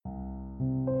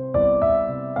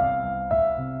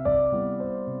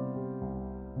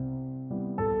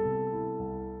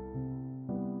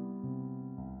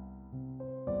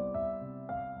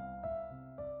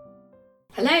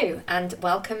Hello and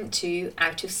welcome to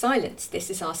Out of Silence.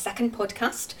 This is our second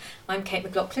podcast. I'm Kate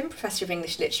McLaughlin, Professor of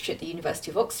English Literature at the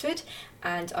University of Oxford,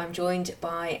 and I'm joined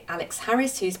by Alex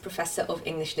Harris, who's Professor of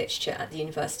English Literature at the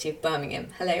University of Birmingham.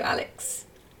 Hello, Alex.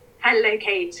 Hello,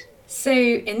 Kate. So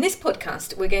in this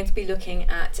podcast, we're going to be looking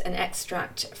at an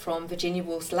extract from Virginia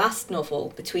Woolf's last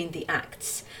novel, Between the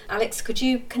Acts. Alex, could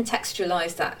you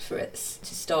contextualise that for us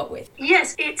to start with?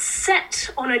 Yes, it's set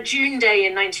on a June day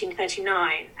in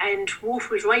 1939, and Woolf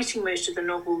was writing most of the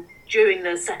novel during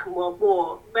the Second World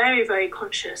War, very, very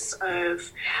conscious of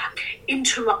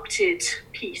interrupted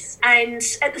peace. And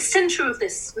at the centre of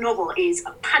this novel is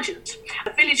a pageant,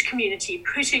 a village community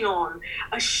putting on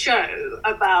a show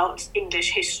about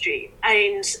English history.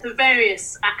 And the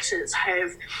various actors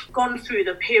have gone through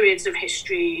the periods of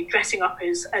history, dressing up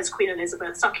as Queen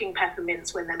Elizabeth, sucking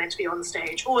peppermints when they're meant to be on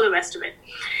stage, all the rest of it.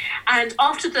 And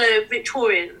after the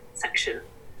Victorian section,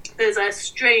 there's a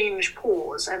strange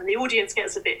pause and the audience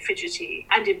gets a bit fidgety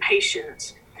and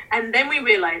impatient. And then we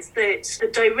realise that the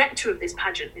director of this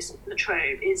pageant, Miss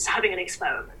Latrobe, is having an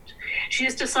experiment. She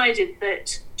has decided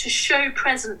that to show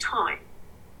present time,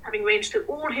 having ranged through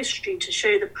all history to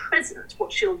show the present,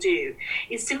 what she'll do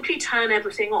is simply turn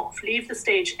everything off, leave the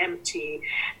stage empty,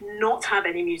 not have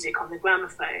any music on the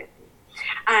gramophone.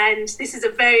 And this is a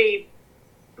very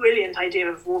brilliant idea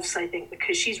of Woolf's, I think,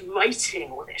 because she's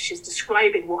writing all this, she's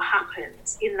describing what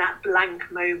happens in that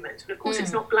blank moment. And of course,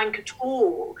 it's not blank at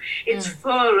all. It's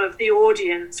full of the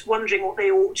audience wondering what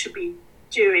they ought to be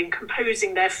doing,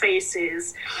 composing their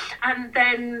faces. And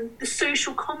then the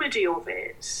social comedy of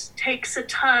it takes a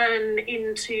turn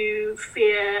into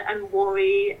fear and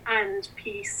worry and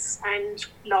peace and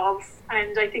love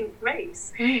and I think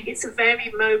race. It's a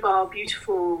very mobile,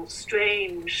 beautiful,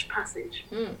 strange passage.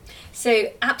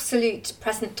 So, absolute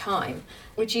present time.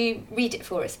 Would you read it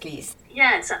for us, please?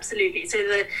 Yes, absolutely. So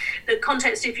the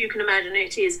context, if you can imagine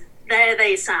it, is there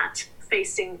they sat,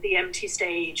 facing the empty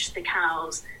stage, the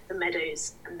cows, the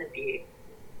meadows and the view.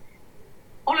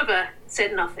 Oliver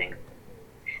said nothing.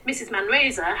 Mrs.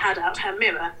 Manresa had out her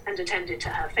mirror and attended to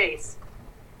her face.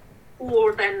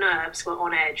 All their nerves were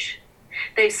on edge.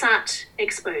 They sat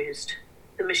exposed.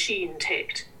 The machine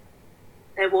ticked.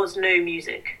 There was no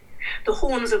music. The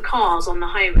horns of cars on the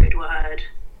high road were heard,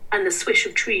 and the swish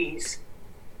of trees.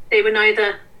 They were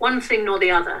neither one thing nor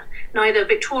the other, neither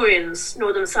Victorians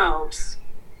nor themselves.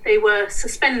 They were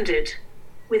suspended,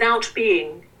 without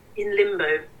being, in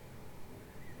limbo.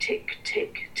 Tick,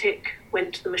 tick, tick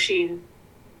went the machine.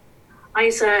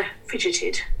 Isa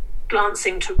fidgeted,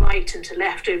 glancing to right and to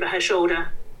left over her shoulder.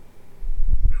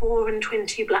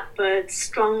 24 blackbirds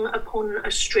strung upon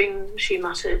a string, she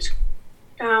muttered.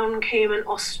 Down came an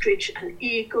ostrich, an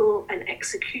eagle, an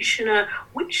executioner.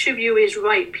 Which of you is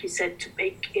ripe, he said, to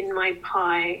bake in my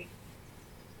pie?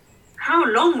 How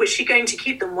long was she going to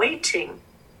keep them waiting?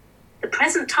 The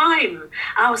present time,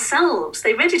 ourselves,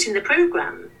 they read it in the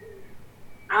programme.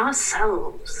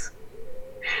 Ourselves.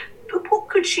 But what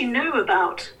could she know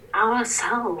about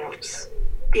ourselves?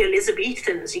 The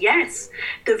Elizabethans, yes.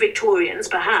 The Victorians,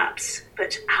 perhaps.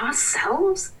 But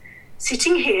ourselves?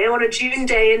 Sitting here on a June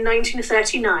day in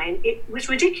 1939, it was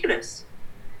ridiculous.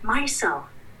 Myself.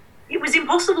 It was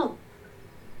impossible.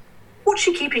 What's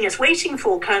she keeping us waiting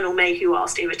for? Colonel Mayhew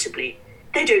asked irritably.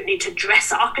 They don't need to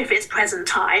dress up if it's present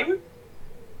time.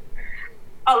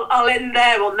 I'll end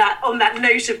there on that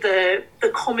note of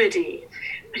the comedy.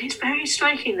 But it's very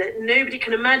striking that nobody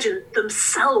can imagine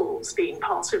themselves being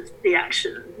part of the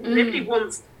action. Nobody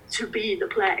wants to be the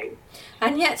play.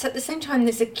 And yet, at the same time,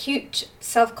 there's acute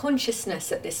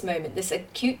self-consciousness at this moment, this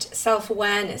acute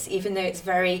self-awareness, even though it's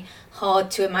very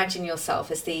hard to imagine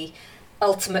yourself as the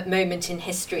ultimate moment in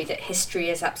history, that history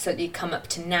has absolutely come up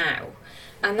to now.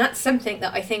 And that's something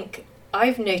that I think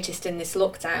I've noticed in this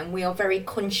lockdown. We are very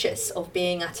conscious of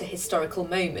being at a historical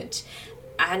moment,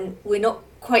 and we're not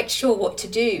quite sure what to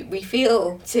do. We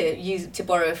feel, to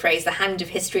borrow a phrase, the hand of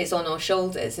history is on our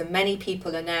shoulders, and many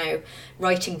people are now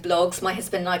writing blogs. My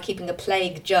husband and I are keeping a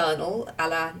plague journal, a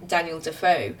la Daniel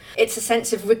Defoe. It's a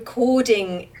sense of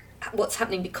recording what's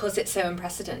happening because it's so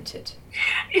unprecedented.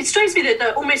 It strikes me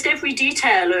that almost every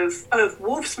detail of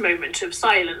Woolf's moment of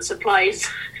silence applies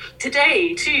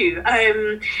today too.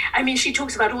 I mean, she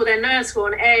talks about all their nerves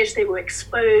were on edge, they were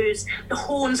exposed, the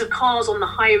horns of cars on the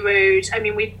high road. I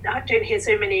mean, we don't hear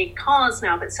so many cars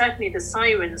now, but certainly the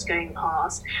sirens going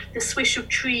past, the swish of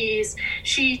trees.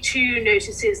 She too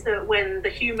notices that when the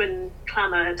human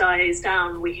clamour dies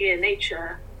down, we hear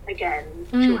nature again.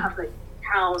 She'll have the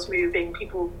cows moving,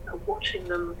 people are watching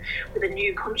them with a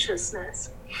new consciousness.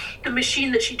 The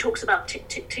machine that she talks about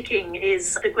ticking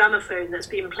is the gramophone that's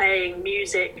been playing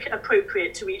music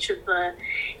appropriate to each of the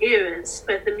eras,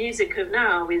 but the music of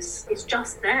now is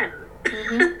just them.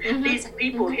 These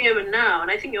people here and now,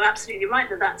 and I think you're absolutely right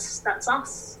that's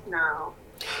us now.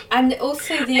 And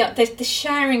also the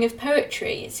sharing of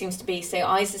poetry, it seems to be. So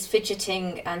Isa's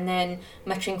fidgeting and then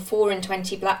muttering 4 and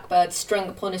 20 blackbirds strung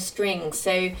upon a string.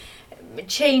 So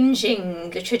changing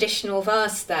the traditional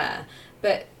verse there.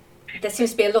 But there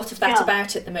seems to be a lot of that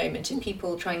about at the moment, and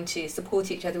people trying to support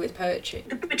each other with poetry.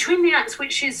 Between the Acts,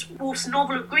 which is Woolf's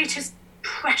novel of greatest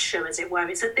pressure, as it were,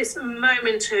 it's at this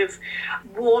moment of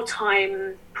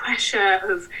wartime pressure,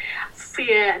 of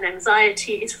fear and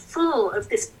anxiety. It's full of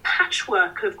this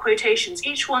patchwork of quotations,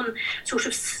 each one sort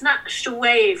of snatched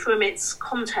away from its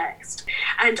context.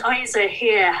 And Isa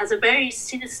here has a very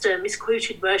sinister,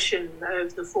 misquoted version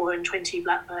of the 4 and 20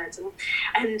 blackbirds.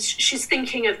 And she's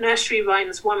thinking of nursery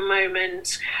rhymes one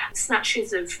moment,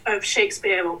 snatches of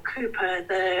Shakespeare or Cooper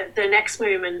the next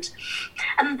moment.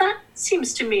 And that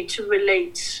seems to me to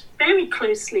relate very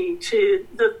closely to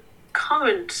the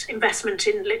current investment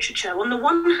in literature. On the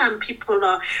one hand, people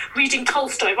are reading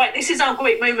Tolstoy, right? This is our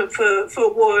great moment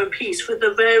for War and Peace, for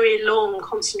the very long,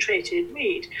 concentrated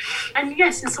read. And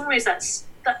yes, in some ways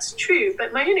that's true,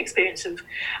 but my own experience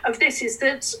of this is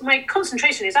that my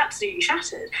concentration is absolutely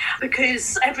shattered,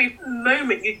 because every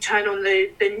moment you turn on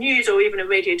the news or even a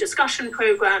radio discussion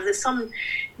programme, there's some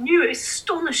new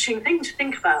astonishing thing to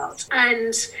think about.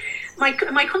 And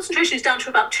my concentration is down to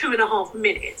about 2.5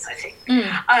 minutes, I think.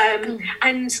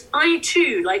 And I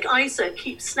too, like Isa,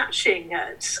 keep snatching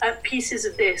at pieces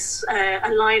of this,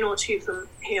 a line or two from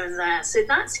here and there. So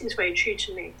that seems very true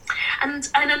to me. And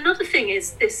another thing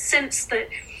is this sense that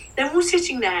they're all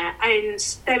sitting there and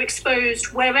they're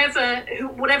exposed whatever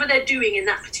they're doing in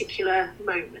that particular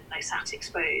moment, they sat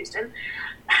exposed. And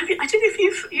I don't know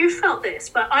if you've felt this,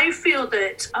 but I feel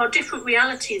that our different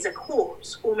realities are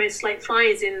caught almost like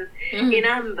flies in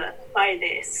amber by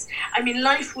this. I mean,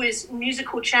 life was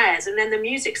musical chairs, and then the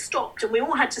music stopped and we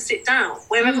all had to sit down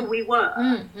wherever we were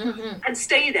and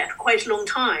stay there for quite a long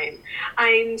time.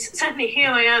 And certainly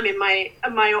here I am in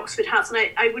my Oxford house, and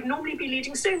I would normally be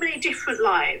leading so many different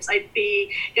lives. I'd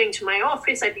be going to my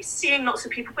office, I'd be seeing lots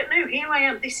of people, but no, here I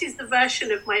am. This is the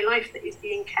version of my life that is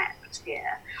being kept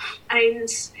here. And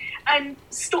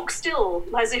stock still,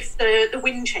 as if the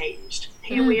wind changed.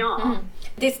 Here we are.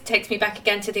 This takes me back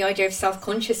again to the idea of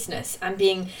self-consciousness and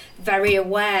being very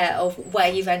aware of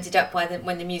where you've ended up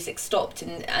when the music stopped,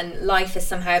 and life has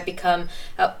somehow become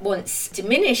at once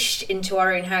diminished into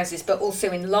our own houses, but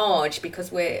also enlarged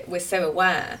because we're so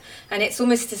aware. And it's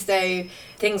almost as though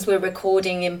things we're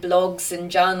recording in blogs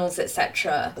and journals,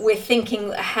 etc., we're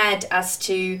thinking ahead as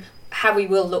to how we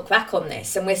will look back on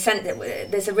this, and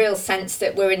there's a real sense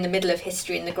that we're in the middle of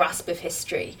history, in the grasp of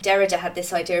history. Derrida had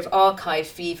this idea of archive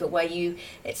fever, where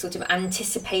it's sort of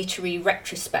anticipatory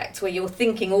retrospect, where you're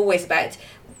thinking always about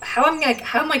how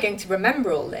am I going to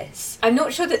remember all this. I'm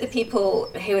not sure that the people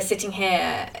who are sitting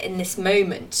here in this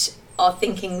moment are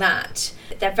thinking that.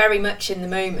 They're very much in the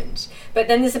moment. But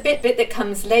then there's a bit that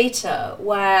comes later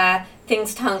where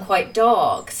things turn quite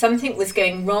dark. Something was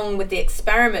going wrong with the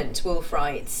experiment, Woolf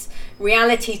writes.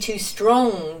 Reality too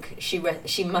strong, she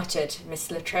muttered, Miss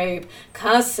La Trobe.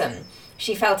 Curse them.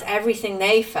 She felt everything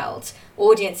they felt.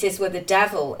 Audiences were the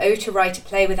devil. Oh, to write a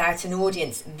play without an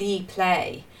audience, the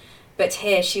play. But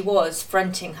here she was,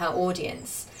 fronting her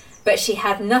audience. But she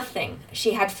had nothing.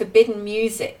 She had forbidden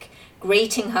music.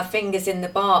 Grating her fingers in the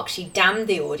bark, she damned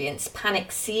the audience.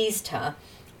 Panic seized her.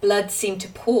 Blood seemed to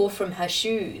pour from her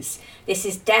shoes. This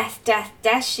is death, death,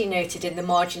 death, she noted in the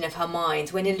margin of her mind.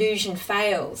 When illusion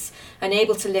fails,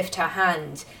 unable to lift her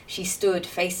hand, she stood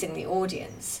facing the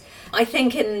audience. I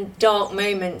think in dark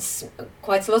moments,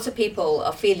 quite a lot of people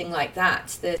are feeling like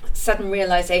that, the sudden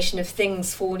realisation of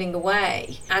things falling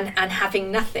away and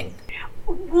having nothing.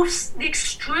 The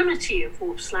extremity of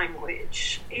Woolf's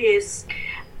language is,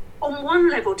 on one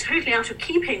level, totally out of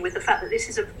keeping with the fact that this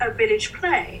is a village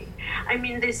play. I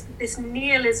mean, this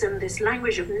nihilism, this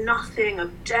language of nothing,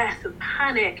 of death, of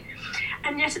panic,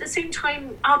 and yet at the same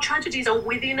time, our tragedies are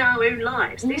within our own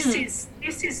lives. This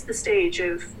is the stage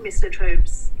of Miss La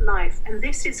Trobe's life, and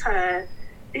this is her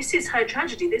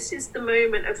tragedy. This is the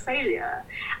moment of failure.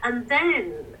 And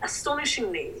then,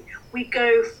 astonishingly, we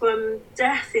go from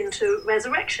death into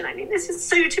resurrection. I mean, this is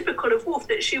so typical of Woolf,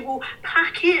 that she will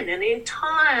pack in an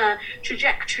entire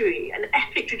trajectory, an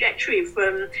epic trajectory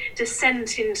from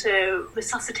descent into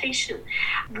resuscitation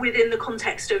within the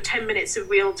context of 10 minutes of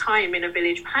real time in a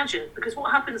village pageant. Because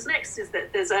what happens next is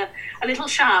that there's a little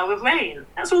shower of rain.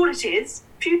 That's all it is.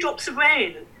 A few drops of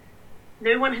rain.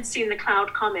 No one had seen the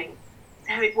cloud coming.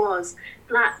 There it was,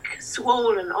 black,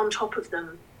 swollen on top of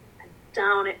them.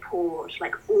 Down it poured,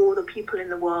 like all the people in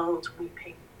the world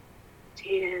weeping.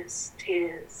 Tears,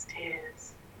 tears,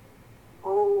 tears.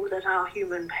 Oh, that our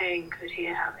human pain could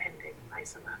here have ended,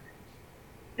 Lysander.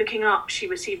 Looking up, she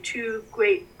received 2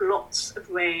 great blots of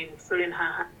rain full in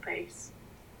her face.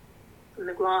 From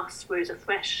the grass rose a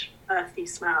fresh, earthy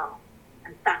smell.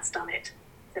 And that's done it,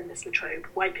 said Miss Latrobe,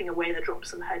 wiping away the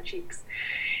drops on her cheeks.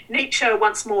 Nature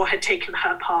once more had taken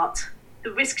her part.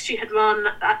 The risk she had run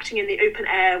acting in the open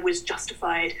air was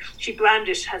justified. She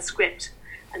brandished her script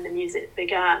and the music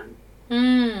began.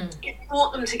 It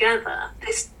brought them together.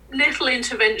 This little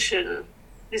intervention,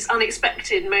 this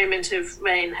unexpected moment of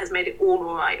rain has made it all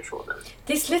right for them.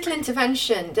 This little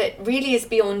intervention that really is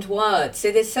beyond words.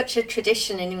 So there's such a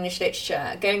tradition in English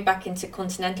literature, going back into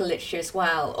continental literature as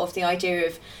well, of the idea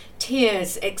of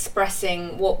tears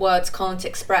expressing what words can't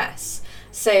express.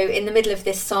 So in the middle of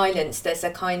this silence, there's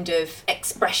a kind of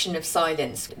expression of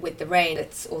silence with the rain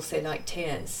that's also like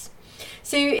tears.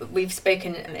 So we've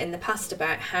spoken in the past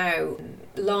about how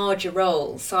large a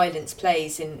role silence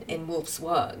plays in Woolf's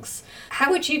works.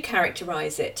 How would you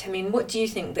characterise it? I mean, what do you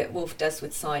think that Woolf does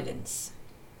with silence?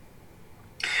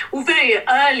 Well, very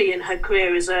early in her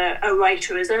career as a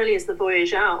writer, as early as The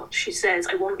Voyage Out, she says,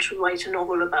 I want to write a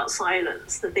novel about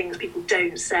silence, the things people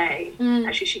don't say.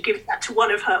 Actually, she gives that to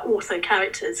one of her author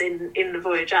characters in The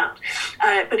Voyage Out.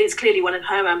 But it's clearly one of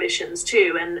her ambitions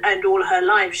too. And all her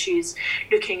life, she's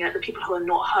looking at the people who are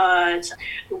not heard,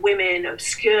 the women,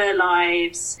 obscure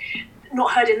lives,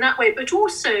 not heard in that way, but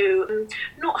also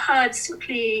not heard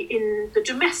simply in the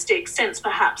domestic sense,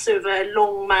 perhaps, of a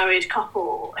long married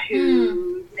couple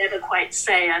who never quite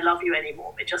say "I love you"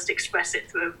 anymore, but just express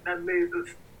it through a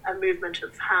movement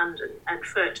of hand and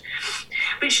foot.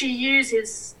 But she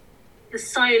uses the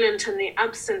silent and the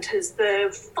absent as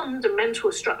the fundamental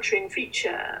structuring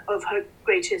feature of her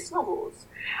greatest novels.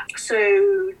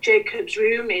 So Jacob's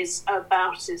Room is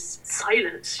about this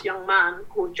silent young man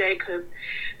called Jacob,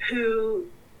 who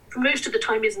for most of the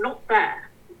time is not there.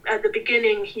 At the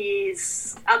beginning,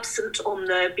 he's absent on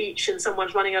the beach and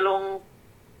someone's running along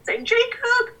saying,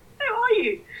 Jacob, where are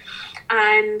you?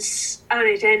 And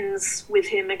it ends with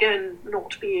him again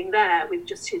not being there, with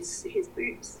just his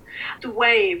boots. The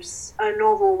Waves, a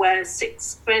novel where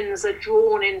 6 friends are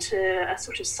drawn into a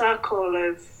sort of circle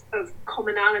of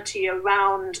commonality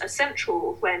around a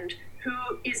central friend who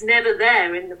is never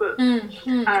there in the book.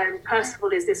 And Percival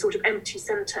is this sort of empty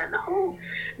centre. And the whole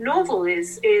novel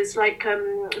is like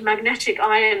magnetic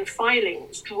iron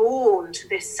filings drawn to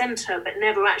this centre, but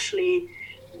never actually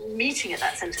meeting at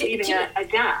that centre, leaving a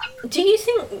gap. Do you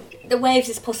think The Waves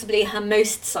is possibly her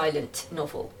most silent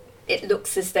novel? It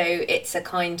looks as though it's a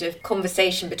kind of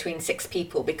conversation between 6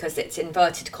 people because it's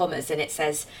inverted commas and it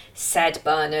says said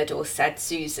Bernard or said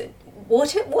Susan.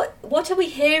 What are we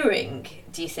hearing,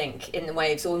 do you think, in The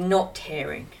Waves, or not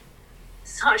hearing?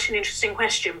 Such an interesting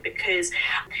question, because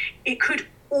it could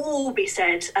all be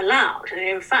said aloud. And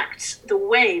in fact, The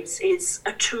Waves is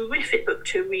a terrific book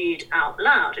to read out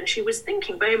loud. And she was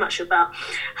thinking very much about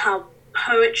how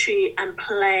poetry and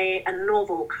play and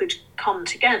novel could come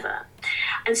together.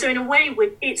 And so in a way,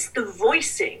 it's the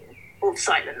voicing of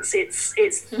silence, it's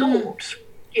thought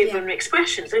given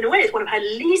expression. So in a way, it's one of her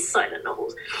least silent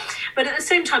novels. But at the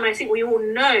same time, I think we all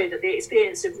know that the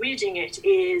experience of reading it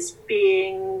is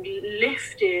being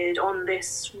lifted on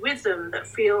this rhythm that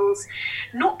feels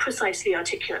not precisely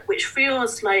articulate, which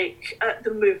feels like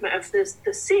the movement of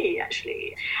the sea,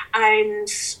 actually. And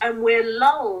we're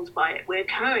lulled by it, we're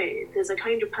carried. There's a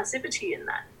kind of passivity in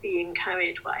that, being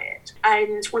carried by it.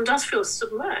 And one does feel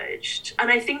submerged. And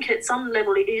I think at some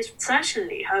level it is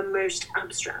certainly her most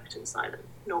abstract and silent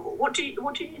novel. What do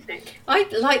you think? I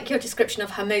like your description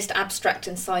of her most abstract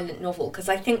and silent novel, because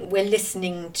I think we're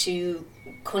listening to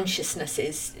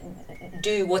consciousnesses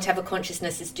do whatever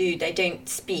consciousnesses do. They don't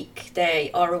speak,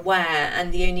 they are aware,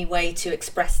 and the only way to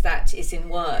express that is in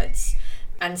words.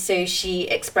 And so she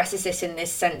expresses this in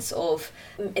this sense of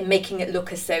making it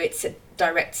look as though it's a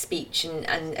direct speech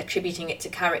and attributing it to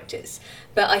characters.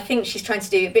 But I think she's trying to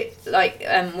do a bit like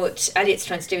what Eliot's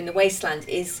trying to do in The Wasteland,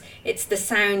 is it's the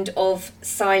sound of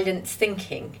silent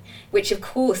thinking, which of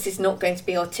course is not going to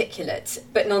be articulate,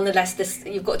 but nonetheless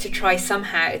you've got to try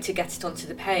somehow to get it onto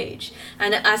the page.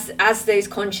 And as those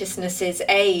consciousnesses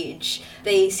age,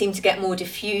 they seem to get more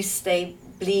diffuse, they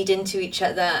bleed into each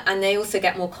other, and they also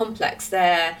get more complex.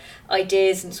 Their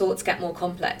ideas and thoughts get more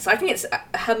complex. I think it's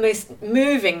her most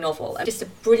moving novel, just a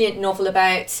brilliant novel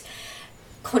about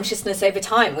consciousness over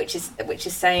time, which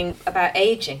is saying about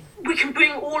aging. We can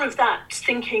bring all of that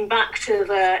thinking back to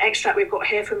the extract we've got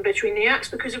here from Between the Acts,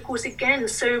 because of course, again,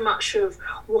 so much of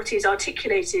what is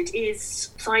articulated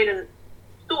is silent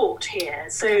thought here.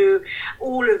 So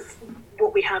all of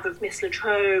what we have of Miss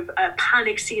Latrobe,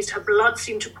 panic seized her, blood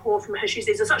seemed to pour from her shoes.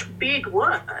 These are such big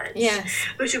words. Yes.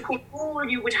 But of course, all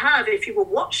you would have if you were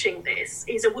watching this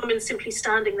is a woman simply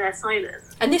standing there silent.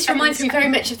 And this reminds me very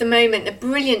much of the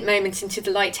brilliant moment into The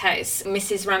Lighthouse,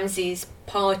 Mrs. Ramsay's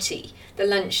party, the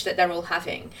lunch that they're all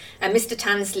having. And Mr.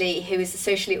 Tansley, who is a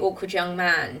socially awkward young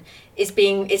man, is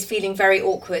feeling very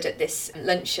awkward at this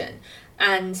luncheon.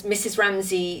 And Mrs.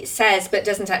 Ramsay says, but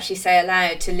doesn't actually say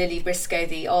aloud, to Lily Briscoe,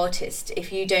 the artist,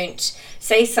 if you don't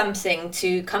say something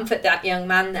to comfort that young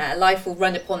man there, life will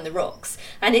run upon the rocks.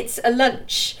 And it's a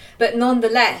lunch, but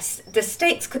nonetheless, the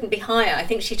stakes couldn't be higher. I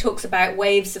think she talks about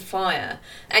waves of fire.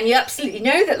 And you absolutely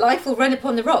know that life will run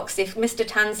upon the rocks. If Mr.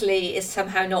 Tansley is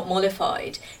somehow not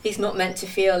mollified, he's not meant to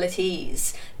feel at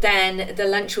ease, then the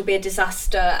lunch will be a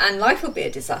disaster and life will be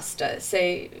a disaster. So,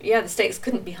 yeah, the stakes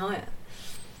couldn't be higher.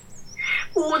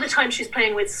 All the time she's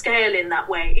playing with scale in that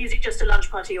way. Is it just a lunch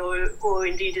party, or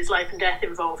indeed is life and death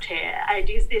involved here? And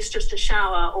is this just a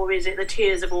shower, or is it the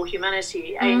tears of all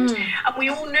humanity? And we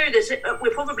all know that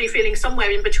we're probably feeling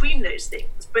somewhere in between those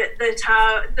things, but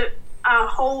that our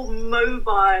whole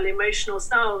mobile emotional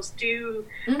selves do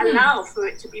allow for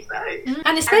it to be both.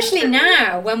 And especially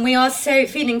now, when we are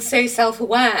feeling so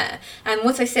self-aware, and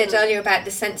what I said earlier about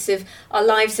the sense of our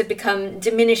lives have become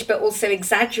diminished but also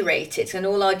exaggerated, and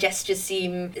all our gestures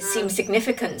seem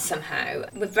significant somehow.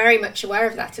 We're very much aware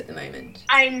of that at the moment.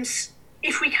 And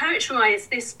if we characterise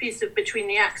this piece of Between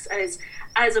the Acts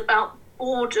as about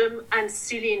boredom and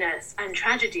silliness and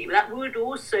tragedy, that would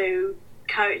also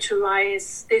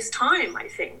characterise this time, I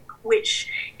think, which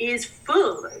is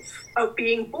full of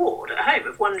being bored at home,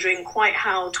 of wondering quite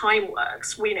how time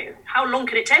works. We know, how long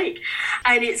can it take?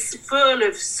 And it's full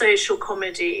of social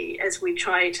comedy as we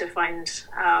try to find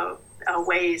our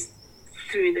ways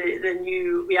through the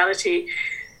new reality.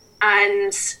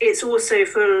 And it's also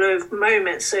full of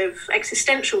moments of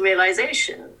existential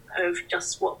realisation of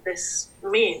just what this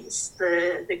means,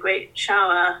 the great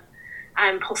shower,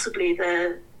 and possibly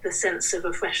the sense of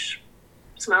a fresh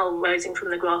smell rising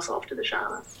from the grass after the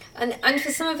shower. And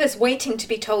for some of us, waiting to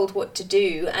be told what to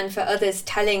do, and for others,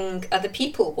 telling other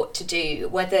people what to do,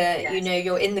 whether,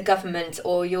 you're in the government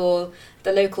or you're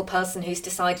the local person who's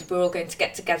decided we're all going to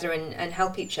get together and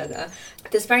help each other.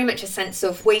 There's very much a sense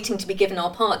of waiting to be given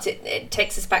our parts. It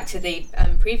takes us back to the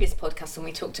previous podcast when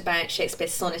we talked about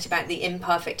Shakespeare's sonnet about the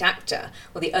imperfect actor,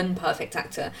 or the unperfect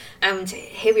actor. And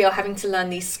here we are having to learn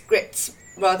these scripts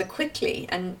rather quickly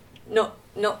and not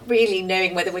really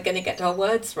knowing whether we're going to get our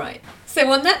words right. So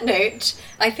on that note,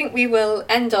 I think we will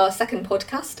end our second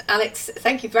podcast. Alex,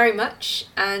 thank you very much,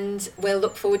 and we'll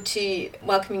look forward to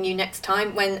welcoming you next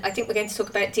time, when I think we're going to talk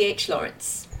about D.H.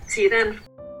 Lawrence. See you then.